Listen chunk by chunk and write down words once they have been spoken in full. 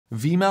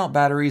V-mount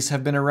batteries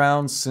have been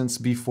around since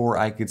before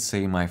I could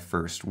say my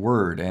first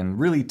word, and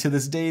really to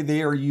this day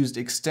they are used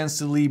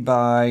extensively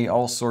by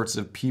all sorts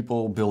of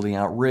people building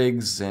out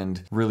rigs,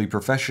 and really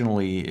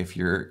professionally if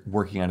you're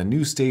working at a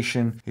news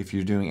station, if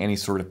you're doing any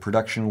sort of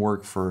production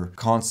work for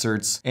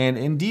concerts. And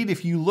indeed,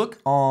 if you look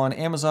on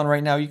Amazon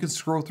right now, you can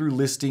scroll through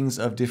listings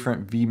of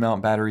different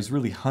V-mount batteries,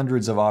 really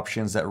hundreds of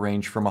options that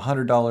range from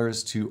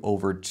 $100 to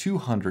over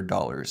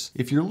 $200.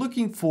 If you're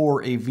looking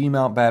for a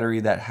V-mount battery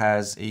that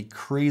has a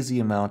crazy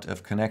amount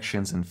of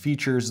connections and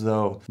features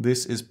though,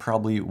 this is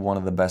probably one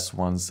of the best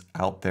ones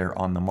out there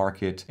on the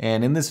market.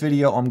 And in this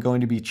video, I'm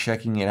going to be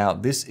checking it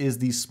out. This is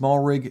the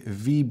SmallRig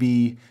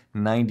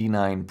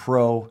VB99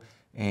 Pro,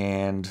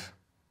 and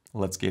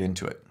let's get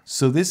into it.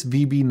 So this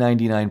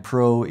VB99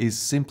 Pro is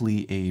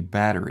simply a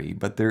battery,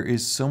 but there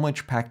is so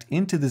much packed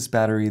into this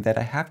battery that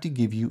I have to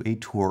give you a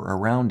tour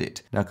around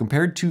it. Now,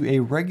 compared to a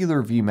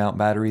regular V-mount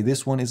battery,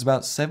 this one is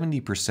about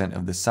 70%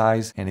 of the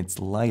size and it's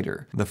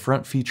lighter. The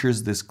front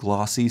features this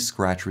glossy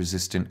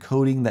scratch-resistant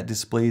coating that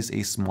displays a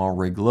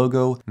SmallRig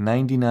logo,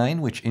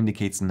 99, which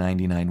indicates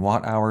 99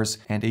 watt hours,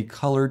 and a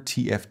colored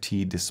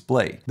TFT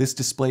display. This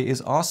display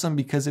is awesome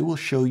because it will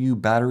show you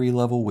battery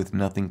level with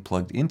nothing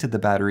plugged into the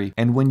battery,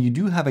 and when you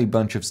do have a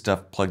bunch of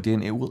stuff plugged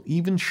in, it will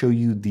even show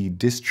you the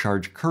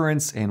discharge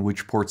currents and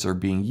which ports are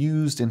being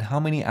used and how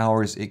many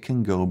hours it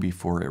can go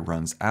before it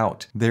runs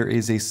out. There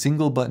is a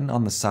single button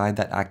on the side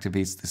that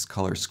activates this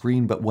color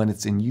screen, but when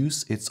it's in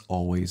use, it's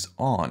always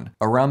on.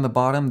 Around the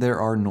bottom,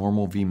 there are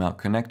normal V-mount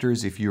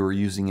connectors if you are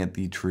using it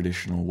the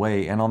traditional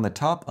way, and on the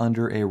top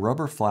under a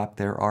rubber flap,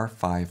 there are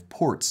 5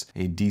 ports: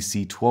 a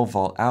DC 12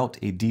 volt out,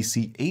 a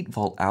DC 8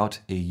 volt out,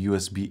 a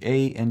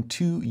USB-A, and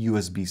 2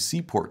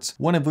 USB-C ports,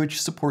 one of which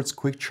supports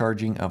quick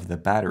charging of the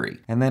battery.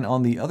 And then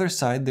on the other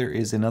side, there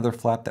is another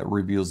flap that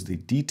reveals the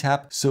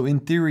D-tap. So in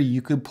theory,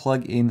 you could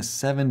plug in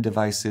 7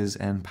 devices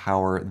and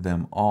power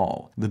them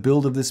all. The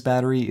build of this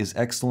battery is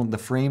excellent. The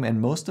frame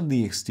and most of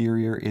the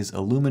exterior is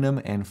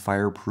aluminum and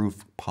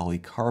fireproof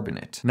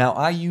polycarbonate. Now,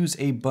 I use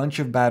a bunch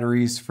of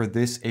batteries for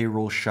this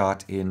A-roll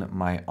shot in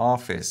my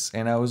office,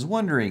 and I was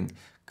wondering,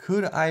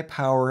 could I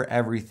power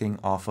everything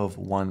off of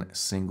one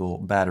single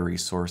battery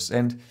source?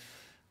 And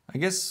I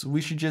guess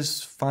we should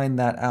just find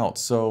that out.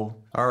 So,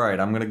 all right,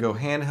 I'm gonna go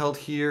handheld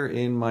here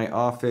in my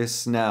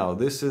office. Now,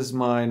 this is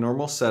my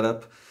normal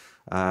setup.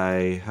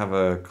 I have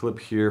a clip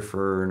here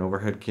for an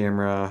overhead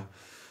camera,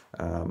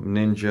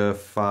 Ninja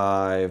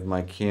 5,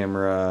 my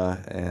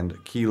camera,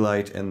 and key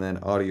light, and then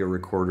audio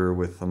recorder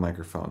with a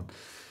microphone.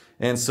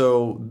 And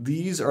so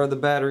these are the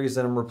batteries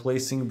that I'm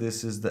replacing.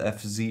 This is the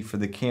FZ for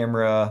the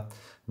camera,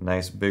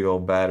 nice big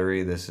old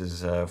battery. This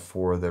is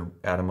for the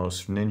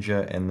Atomos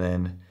Ninja, and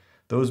then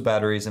those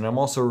batteries, and I'm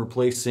also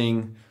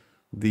replacing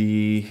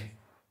the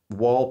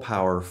wall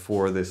power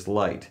for this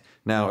light.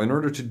 Now, in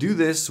order to do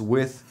this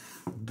with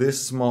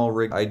this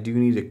SmallRig, I do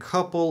need a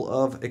couple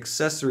of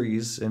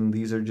accessories, and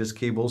these are just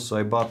cables. So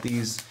I bought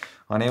these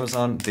on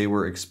Amazon. They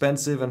were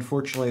expensive,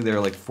 unfortunately.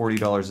 They're like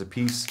 $40 a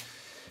piece.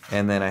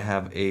 And then I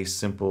have a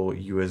simple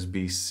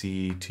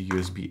USB-C to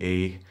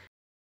USB-A.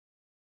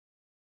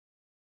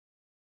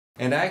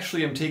 And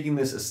actually, I'm taking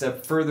this a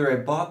step further. I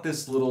bought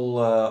this little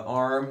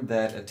arm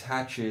that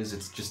attaches.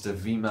 It's just a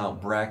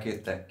V-mount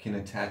bracket that can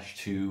attach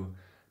to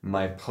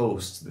my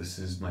post. This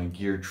is my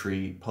gear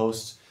tree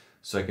post.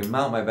 So I can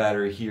mount my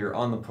battery here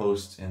on the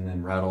post and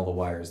then route all the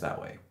wires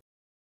that way.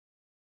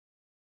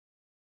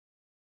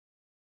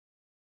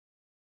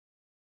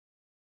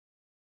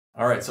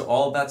 All right, so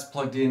all of that's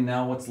plugged in.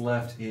 Now what's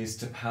left is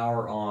to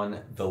power on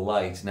the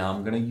light. Now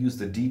I'm gonna use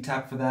the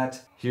D-tap for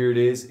that. Here it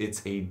is.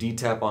 It's a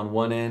D-tap on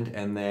one end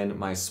and then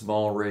my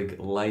SmallRig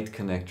light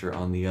connector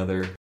on the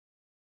other.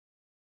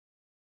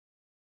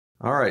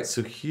 All right,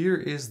 so here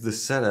is the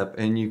setup,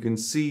 and you can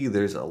see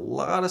there's a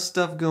lot of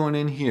stuff going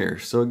in here.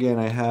 So again,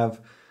 I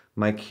have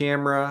my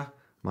camera,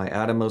 my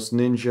Atomos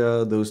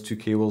Ninja, those 2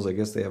 cables. I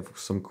guess they have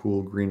some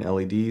cool green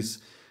LEDs.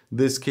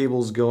 This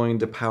cable is going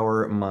to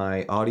power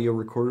my audio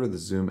recorder, the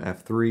Zoom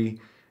F3,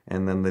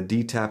 and then the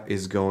D-tap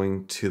is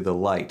going to the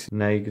light.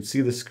 Now you can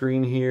see the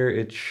screen here,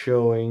 it's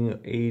showing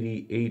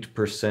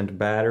 88%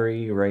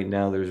 battery. Right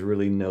now there's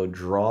really no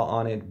draw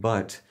on it,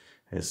 but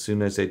as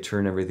soon as I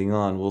turn everything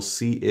on, we'll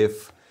see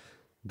if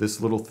this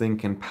little thing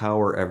can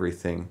power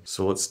everything.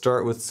 So let's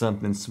start with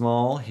something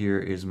small. Here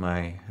is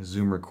my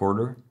Zoom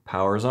recorder,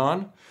 power's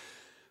on.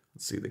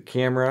 Let's see the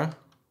camera,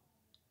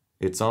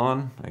 it's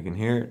on, I can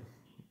hear it,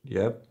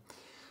 yep.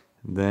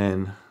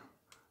 Then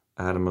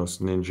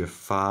Atomos Ninja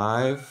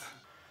 5,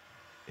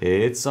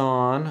 it's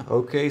on.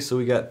 Okay, so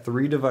we got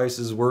 3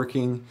 devices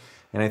working,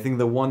 and I think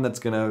the one that's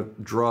gonna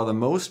draw the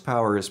most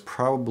power is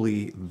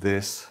probably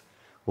this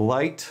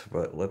light,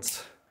 but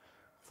let's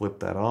flip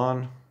that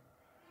on.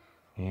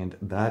 And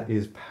that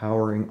is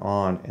powering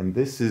on, and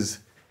this is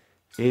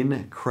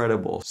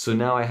incredible. So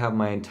now I have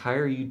my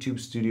entire YouTube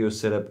studio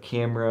set up,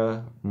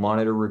 camera,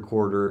 monitor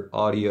recorder,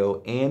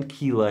 audio, and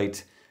key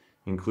light,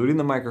 including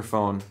the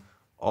microphone,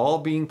 all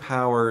being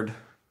powered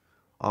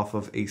off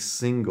of a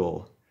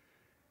single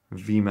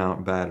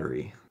V-mount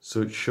battery.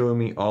 So it's showing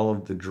me all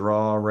of the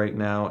draw right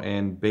now,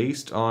 and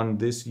based on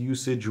this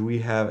usage, we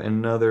have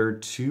another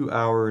 2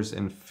 hours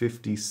and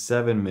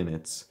 57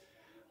 minutes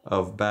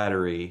of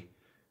battery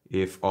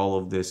if all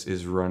of this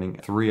is running.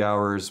 3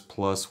 hours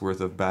plus worth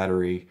of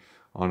battery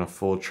on a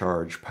full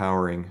charge,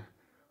 powering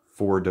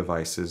 4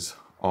 devices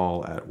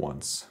all at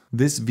once.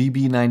 This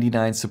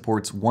VB99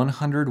 supports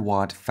 100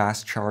 watt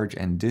fast charge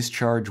and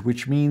discharge,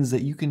 which means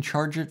that you can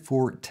charge it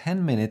for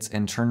 10 minutes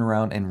and turn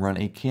around and run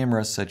a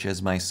camera such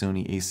as my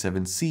Sony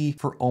a7C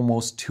for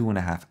almost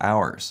 2.5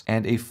 hours.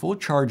 And a full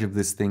charge of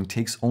this thing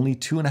takes only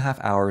 2.5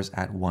 hours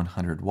at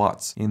 100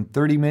 watts. In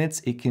 30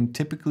 minutes, it can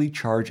typically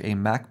charge a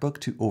MacBook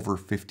to over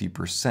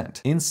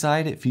 50%.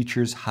 Inside, it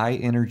features high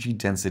energy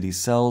density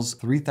cells,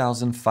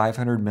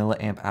 3,500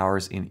 milliamp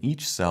hours in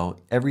each cell.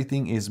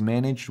 Everything is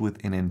managed with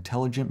an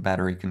intelligent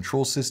battery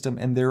control system,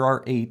 and there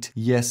are 8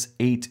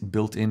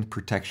 built-in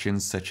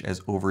protections such as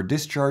over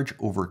discharge,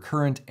 over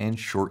current, and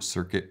short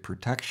circuit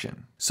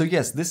protection. So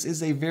yes, this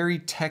is a very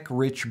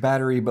tech-rich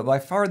battery, but by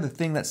far the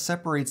thing that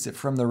separates it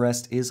from the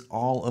rest is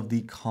all of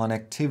the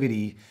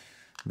connectivity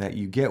that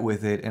you get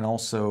with it, and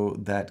also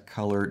that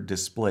color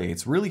display.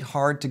 It's really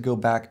hard to go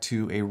back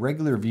to a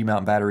regular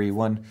V-mount battery,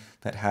 one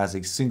that has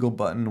a single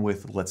button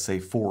with, let's say,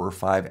 4 or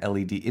 5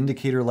 LED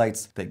indicator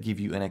lights that give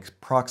you an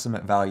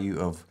approximate value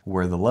of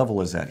where the level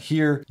is at.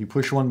 Here, you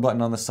push one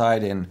button on the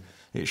side and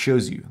it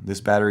shows you this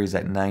battery is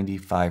at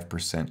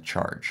 95%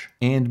 charge.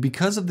 And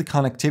because of the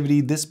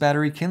connectivity, this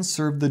battery can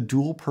serve the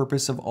dual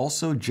purpose of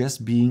also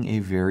just being a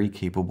very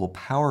capable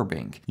power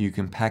bank. You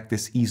can pack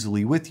this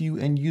easily with you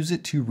and use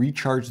it to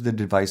recharge the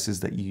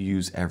devices that you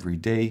use every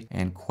day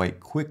and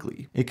quite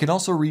quickly. It can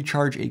also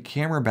recharge a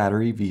camera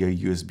battery via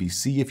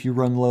USB-C if you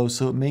run low,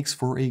 so it makes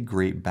for a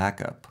great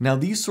backup. Now,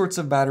 these sorts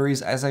of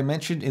batteries, as I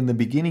mentioned in the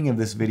beginning of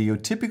this video,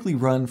 typically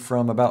run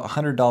from about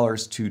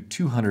 $100 to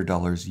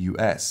 $200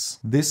 US.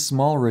 This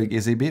SmallRig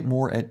is a bit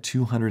more at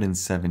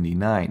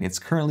 $279. It's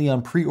currently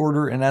on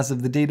pre-order, and as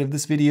of the date of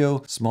this video,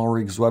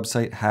 SmallRig's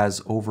website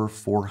has over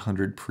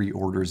 400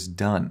 pre-orders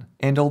done.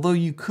 And although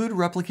you could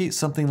replicate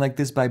something like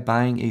this by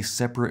buying a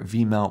separate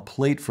V-mount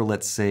plate for,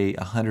 let's say,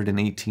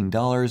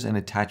 $118 and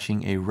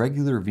attaching a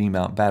regular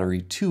V-mount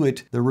battery to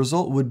it, the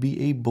result would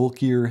be a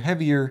bulkier,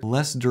 heavier,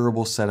 less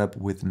durable setup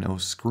with no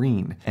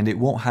screen. And it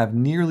won't have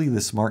nearly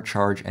the smart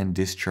charge and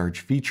discharge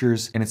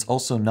features, and it's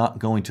also not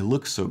going to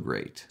look so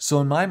great.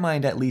 So in my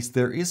mind, at least,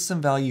 there is some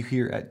value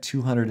here at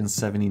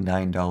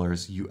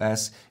 $279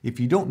 US. If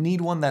you don't need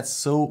one that's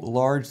so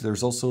large,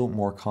 there's also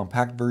more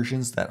compact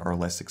versions that are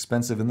less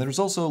expensive, and there's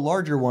also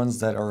larger ones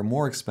that are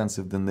more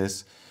expensive than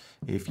this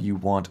if you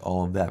want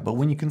all of that. But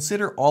when you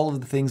consider all of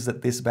the things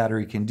that this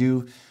battery can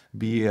do,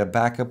 be a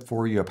backup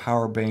for you, a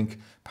power bank,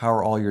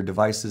 power all your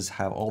devices,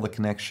 have all the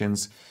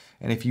connections,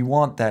 and if you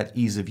want that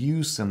ease of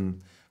use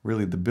and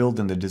really the build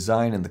and the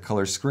design and the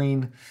color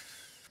screen,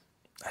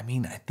 I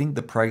mean, I think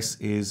the price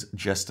is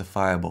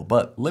justifiable.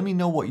 But let me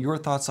know what your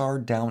thoughts are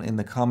down in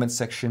the comment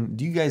section.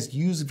 Do you guys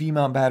use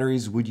V-mount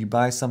batteries? Would you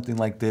buy something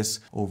like this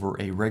over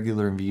a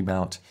regular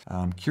V-mount?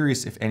 I'm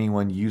curious if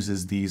anyone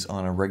uses these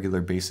on a regular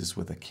basis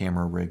with a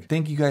camera rig.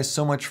 Thank you guys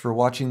so much for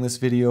watching this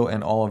video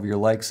and all of your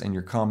likes and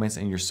your comments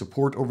and your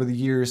support over the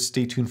years.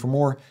 Stay tuned for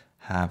more.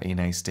 Have a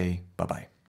nice day. Bye-bye.